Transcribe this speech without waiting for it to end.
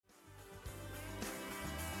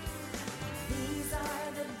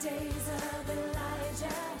days of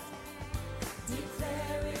Elijah,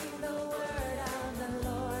 declaring the word of the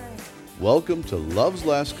Lord. Welcome to Love's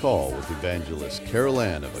Last Call with Evangelist Carol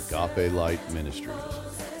Ann of Agape Light Ministries.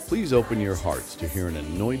 Please open your hearts to hear an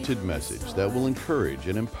anointed message that will encourage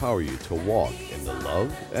and empower you to walk in the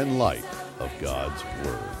love and light of God's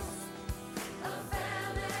Word.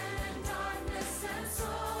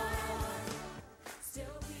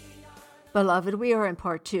 Beloved, we are in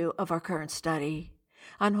part 2 of our current study,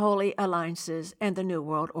 Unholy Alliances and the New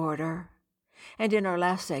World Order. And in our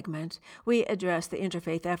last segment, we addressed the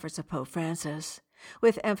interfaith efforts of Pope Francis,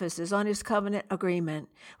 with emphasis on his covenant agreement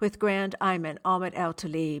with Grand Ayman Ahmed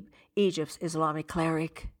al-Talib, Egypt's Islamic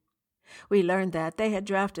cleric. We learned that they had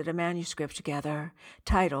drafted a manuscript together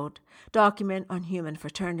titled Document on Human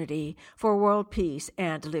Fraternity for World Peace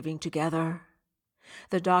and Living Together.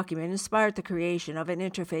 The document inspired the creation of an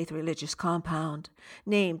interfaith religious compound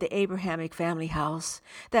named the Abrahamic Family House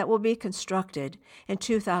that will be constructed in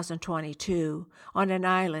 2022 on an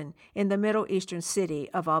island in the Middle Eastern city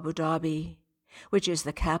of Abu Dhabi, which is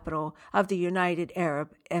the capital of the United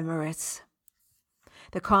Arab Emirates.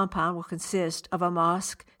 The compound will consist of a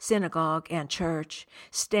mosque, synagogue, and church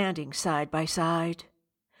standing side by side.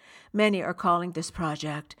 Many are calling this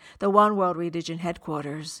project the One World Religion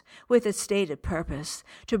Headquarters, with its stated purpose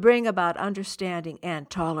to bring about understanding and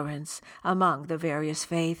tolerance among the various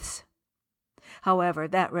faiths. However,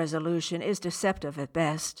 that resolution is deceptive at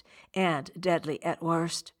best and deadly at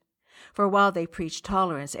worst. For while they preach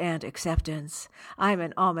tolerance and acceptance,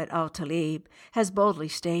 Ayman Ahmed al-Talib has boldly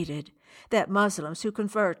stated that Muslims who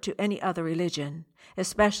convert to any other religion,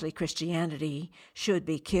 especially Christianity, should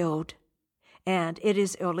be killed. And it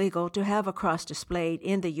is illegal to have a cross displayed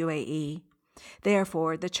in the UAE.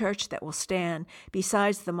 Therefore, the church that will stand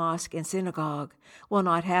besides the mosque and synagogue will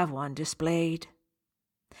not have one displayed.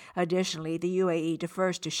 Additionally, the UAE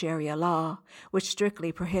defers to Sharia law, which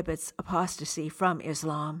strictly prohibits apostasy from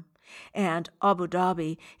Islam, and Abu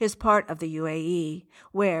Dhabi is part of the UAE,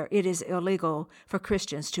 where it is illegal for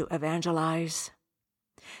Christians to evangelize.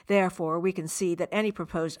 Therefore, we can see that any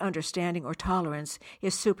proposed understanding or tolerance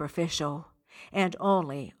is superficial, and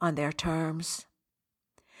only on their terms.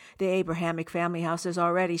 The Abrahamic Family House is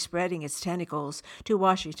already spreading its tentacles to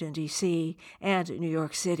Washington, D.C. and New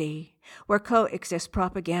York City, where coexist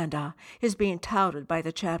propaganda is being touted by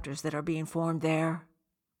the chapters that are being formed there.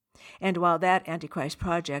 And while that Antichrist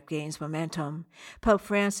project gains momentum, Pope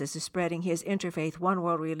Francis is spreading his interfaith one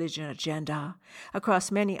world religion agenda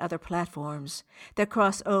across many other platforms that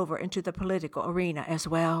cross over into the political arena as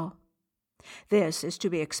well. This is to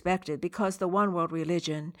be expected because the one world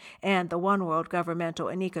religion and the one world governmental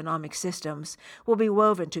and economic systems will be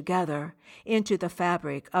woven together into the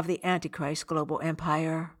fabric of the Antichrist global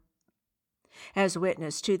empire. As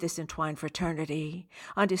witness to this entwined fraternity,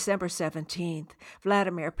 on December 17th,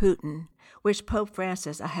 Vladimir Putin wished Pope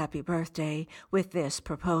Francis a happy birthday with this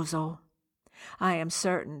proposal. I am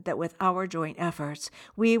certain that with our joint efforts,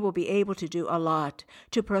 we will be able to do a lot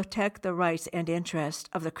to protect the rights and interests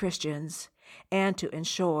of the Christians and to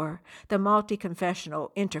ensure the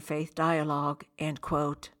multi-confessional interfaith dialogue, end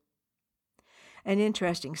quote. An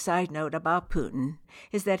interesting side note about Putin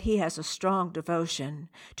is that he has a strong devotion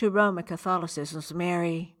to Roman Catholicism's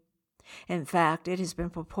Mary. In fact, it has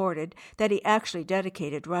been purported that he actually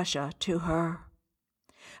dedicated Russia to her.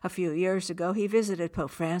 A few years ago, he visited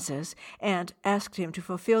Pope Francis and asked him to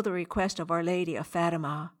fulfill the request of Our Lady of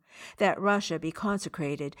Fatima, that Russia be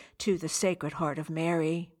consecrated to the Sacred Heart of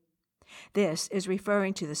Mary. This is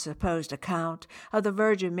referring to the supposed account of the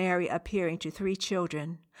Virgin Mary appearing to 3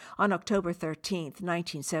 children on October 13,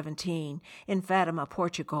 1917, in Fatima,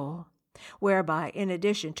 Portugal, whereby, in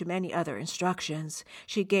addition to many other instructions,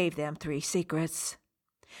 she gave them 3 secrets.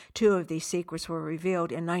 2 of these secrets were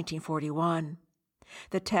revealed in 1941.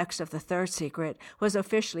 The text of the 3rd secret was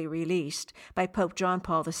officially released by Pope John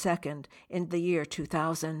Paul II in the year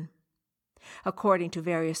 2000. According to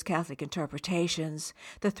various Catholic interpretations,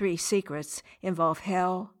 the 3 secrets involve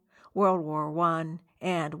hell, World War I,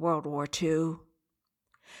 and World War II.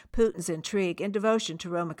 Putin's intrigue and devotion to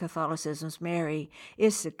Roman Catholicism's Mary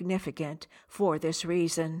is significant for this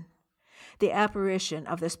reason. The apparition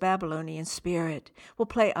of this Babylonian spirit will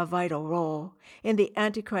play a vital role in the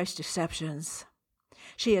Antichrist deceptions.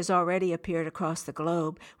 She has already appeared across the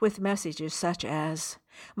globe with messages such as,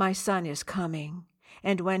 "My son is coming,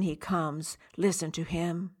 and when he comes, listen to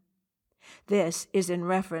him." This is in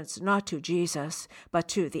reference not to Jesus, but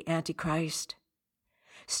to the Antichrist.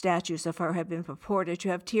 Statues of her have been purported to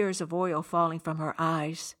have tears of oil falling from her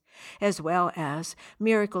eyes, as well as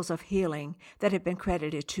miracles of healing that have been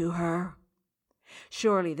credited to her.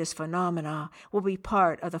 Surely this phenomena will be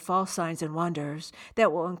part of the false signs and wonders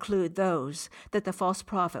that will include those that the false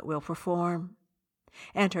prophet will perform.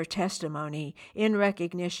 And her testimony in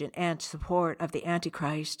recognition and support of the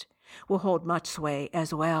Antichrist will hold much sway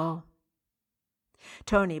as well.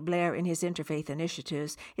 Tony Blair in his interfaith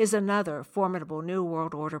initiatives is another formidable New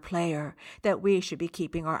World Order player that we should be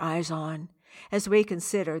keeping our eyes on as we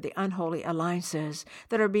consider the unholy alliances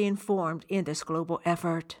that are being formed in this global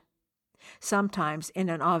effort, sometimes in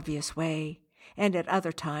an obvious way, and at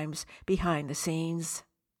other times behind the scenes.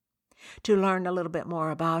 To learn a little bit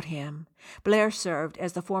more about him, Blair served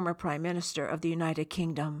as the former Prime Minister of the United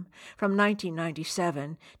Kingdom from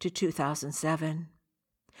 1997 to 2007.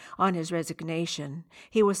 On his resignation,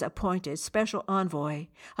 he was appointed Special Envoy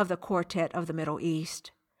of the Quartet of the Middle East,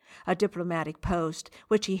 a diplomatic post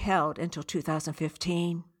which he held until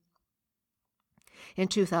 2015. In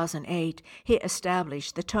 2008, he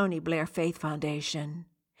established the Tony Blair Faith Foundation,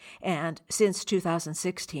 and since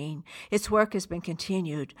 2016, its work has been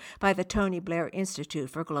continued by the Tony Blair Institute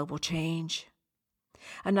for Global Change.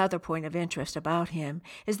 Another point of interest about him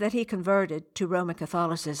is that he converted to Roman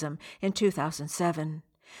Catholicism in 2007,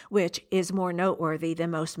 which is more noteworthy than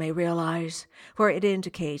most may realize, for it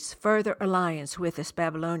indicates further alliance with this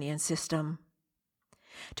Babylonian system.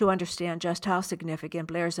 To understand just how significant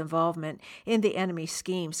Blair's involvement in the enemy's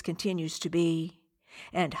schemes continues to be,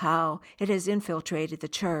 and how it has infiltrated the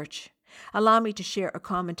church, allow me to share a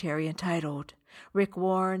commentary entitled Rick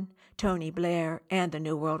Warren, Tony Blair, and the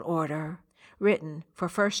New World Order, written for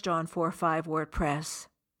 1 John 4:5 WordPress.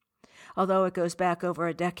 Although it goes back over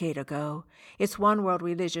a decade ago, its one world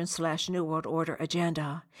religion/New World Order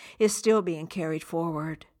agenda is still being carried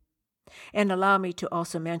forward. And allow me to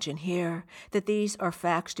also mention here that these are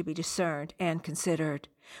facts to be discerned and considered,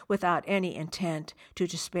 without any intent to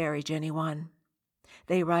disparage anyone.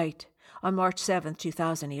 They write, on March 7,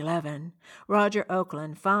 2011, Roger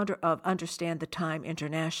Oakland, founder of Understand the Time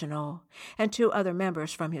International, and 2 other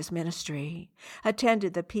members from his ministry,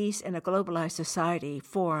 attended the Peace in a Globalized Society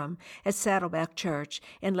forum at Saddleback Church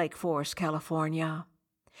in Lake Forest, California,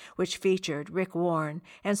 which featured Rick Warren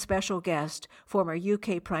and special guest, former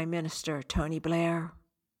UK Prime Minister Tony Blair.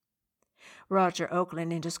 Roger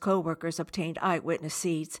Oakland and his co-workers obtained eyewitness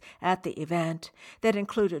seats at the event that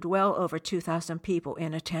included well over 2,000 people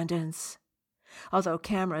in attendance. Although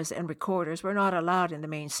cameras and recorders were not allowed in the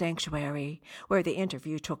main sanctuary where the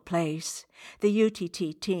interview took place, the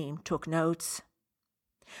UTT team took notes.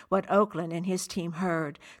 What Oakland and his team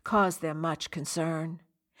heard caused them much concern.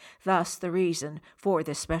 Thus the reason for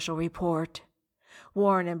this special report.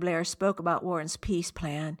 Warren and Blair spoke about Warren's peace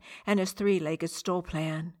plan and his 3-legged stool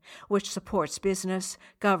plan, which supports business,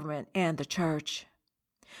 government, and the church.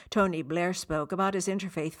 Tony Blair spoke about his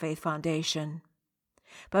Interfaith Faith Foundation.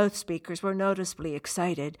 Both speakers were noticeably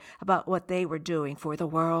excited about what they were doing for the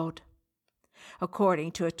world.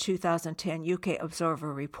 According to a 2010 UK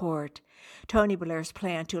Observer report, Tony Blair's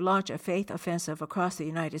plan to launch a faith offensive across the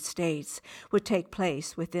United States would take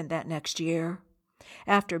place within that next year,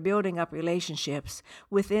 after building up relationships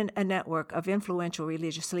within a network of influential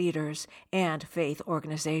religious leaders and faith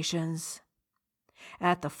organizations.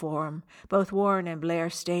 At the forum, both Warren and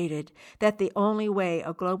Blair stated that the only way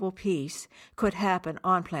a global peace could happen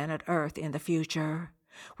on planet Earth in the future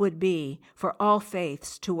would be for all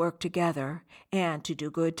faiths to work together and to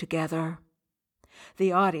do good together.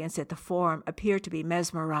 The audience at the forum appeared to be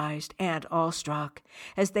mesmerized and awestruck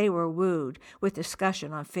as they were wooed with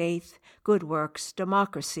discussion on faith, good works,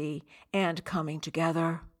 democracy, and coming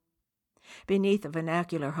together. Beneath the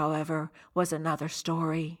vernacular, however, was another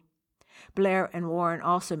story. Blair and Warren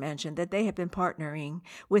also mentioned that they had been partnering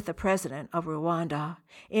with the president of Rwanda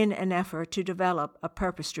in an effort to develop a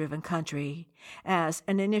purpose-driven country as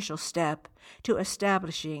an initial step to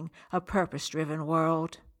establishing a purpose-driven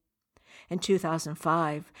world. In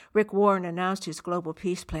 2005, Rick Warren announced his global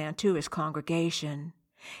peace plan to his congregation,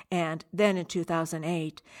 and then in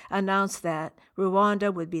 2008 announced that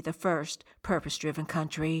Rwanda would be the first purpose-driven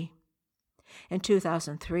country. In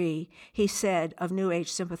 2003, he said of New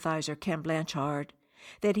Age sympathizer Ken Blanchard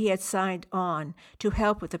that he had signed on to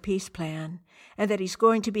help with the peace plan and that he's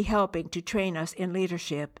going to be helping to train us in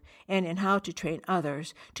leadership and in how to train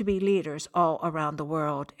others to be leaders all around the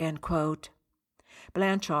world, end quote.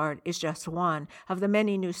 Blanchard is just one of the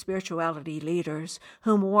many new spirituality leaders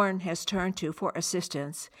whom Warren has turned to for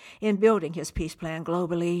assistance in building his peace plan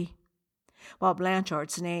globally. While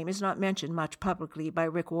Blanchard's name is not mentioned much publicly by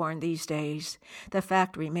Rick Warren these days, the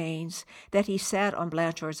fact remains that he sat on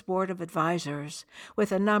Blanchard's board of advisors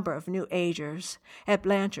with a number of New Agers at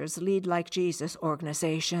Blanchard's Lead Like Jesus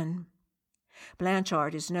organization.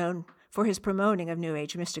 Blanchard is known for his promoting of New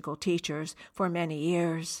Age mystical teachers for many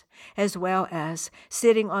years, as well as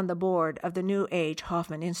sitting on the board of the New Age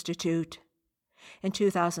Hoffman Institute. In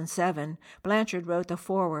 2007, Blanchard wrote the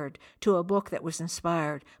foreword to a book that was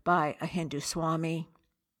inspired by a Hindu Swami.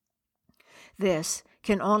 This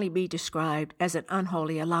can only be described as an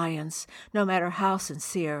unholy alliance, no matter how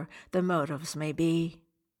sincere the motives may be.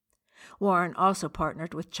 Warren also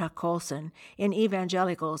partnered with Chuck Colson in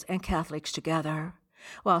Evangelicals and Catholics Together,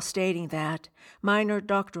 while stating that minor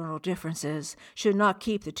doctrinal differences should not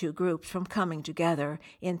keep the two groups from coming together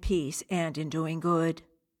in peace and in doing good.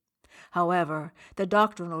 However, the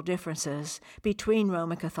doctrinal differences between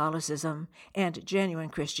Roman Catholicism and genuine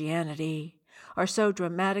Christianity are so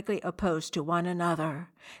dramatically opposed to one another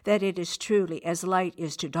that it is truly as light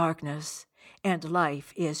is to darkness and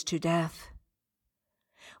life is to death.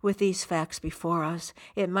 With these facts before us,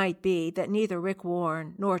 it might be that neither Rick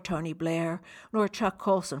Warren, nor Tony Blair, nor Chuck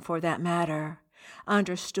Colson for that matter,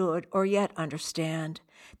 understood or yet understand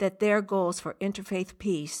that their goals for interfaith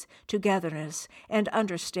peace, togetherness, and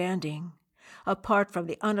understanding, apart from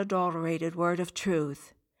the unadulterated word of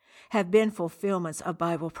truth, have been fulfillments of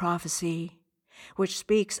Bible prophecy, which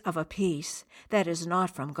speaks of a peace that is not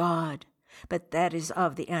from God, but that is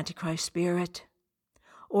of the Antichrist spirit,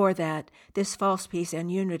 or that this false peace and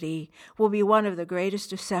unity will be one of the greatest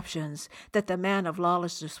deceptions that the man of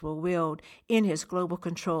lawlessness will wield in his global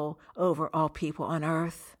control over all people on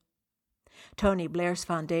earth. Tony Blair's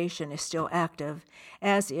foundation is still active,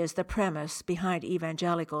 as is the premise behind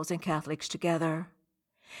Evangelicals and Catholics Together.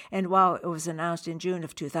 And while it was announced in June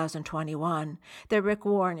of 2021 that Rick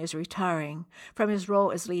Warren is retiring from his role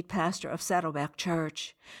as lead pastor of Saddleback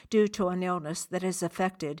Church due to an illness that has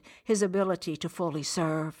affected his ability to fully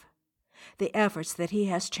serve, the efforts that he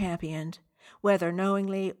has championed, whether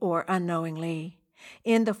knowingly or unknowingly,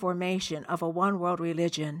 in the formation of a one-world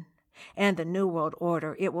religion and the New World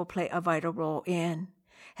Order it will play a vital role in,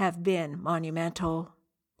 have been monumental,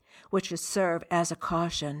 which should serve as a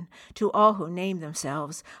caution to all who name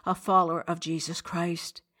themselves a follower of Jesus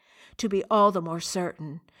Christ, to be all the more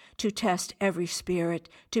certain to test every spirit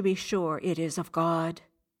to be sure it is of God,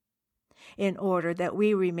 in order that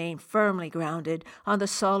we remain firmly grounded on the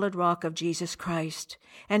solid rock of Jesus Christ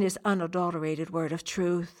and his unadulterated word of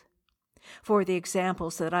truth. For the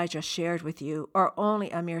examples that I just shared with you are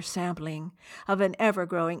only a mere sampling of an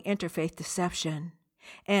ever-growing interfaith deception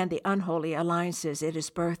and the unholy alliances it is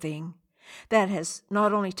birthing, that has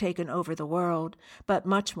not only taken over the world, but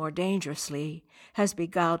much more dangerously has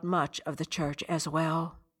beguiled much of the church as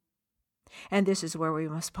well. And this is where we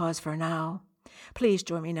must pause for now. Please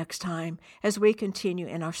join me next time as we continue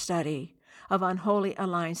in our study of unholy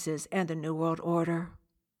alliances and the New World Order.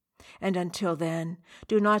 And until then,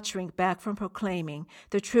 do not shrink back from proclaiming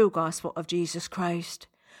the true gospel of Jesus Christ,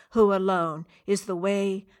 who alone is the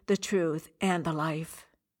way, the truth, and the life.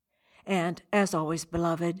 And, as always,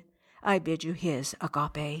 beloved, I bid you his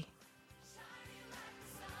agape.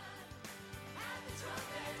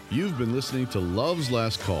 You've been listening to Love's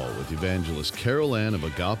Last Call with Evangelist Carol Ann of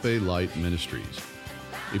Agape Light Ministries.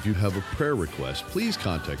 If you have a prayer request, please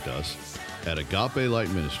contact us at Agape Light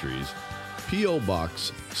Ministries, P.O.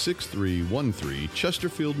 Box 6313,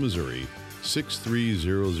 Chesterfield, Missouri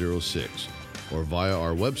 63006, or via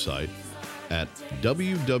our website at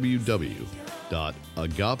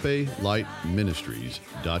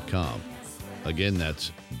www.agapelightministries.com. Again,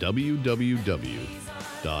 that's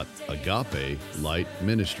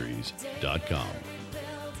www.agapelightministries.com.